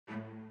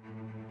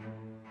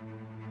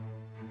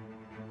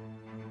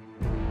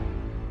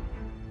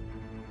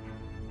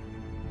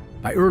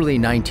By early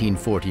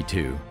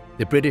 1942,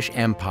 the British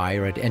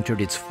Empire had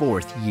entered its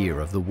fourth year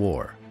of the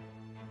war.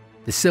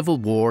 The Civil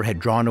War had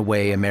drawn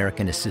away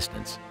American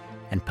assistance,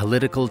 and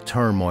political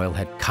turmoil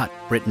had cut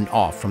Britain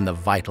off from the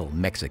vital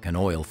Mexican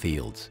oil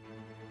fields.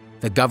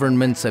 The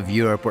governments of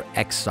Europe were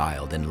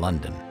exiled in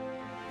London.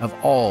 Of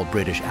all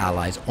British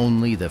allies,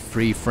 only the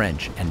Free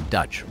French and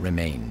Dutch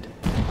remained.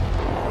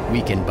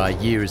 Weakened by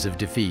years of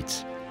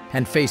defeats,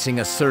 and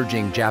facing a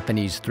surging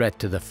Japanese threat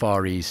to the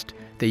Far East,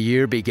 the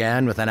year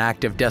began with an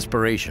act of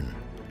desperation,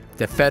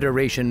 the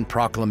Federation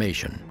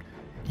Proclamation,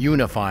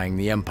 unifying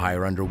the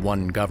empire under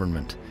one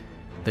government.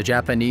 The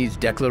Japanese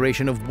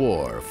declaration of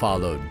war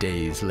followed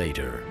days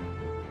later.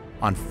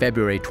 On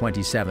February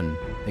 27,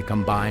 the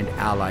combined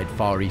Allied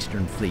Far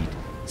Eastern Fleet,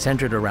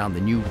 centered around the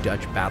new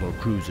Dutch battle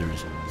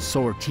cruisers,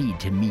 sortied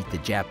to meet the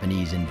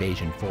Japanese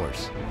invasion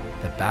force.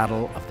 The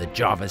Battle of the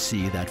Java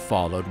Sea that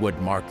followed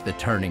would mark the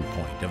turning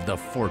point of the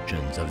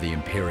fortunes of the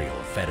Imperial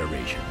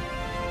Federation.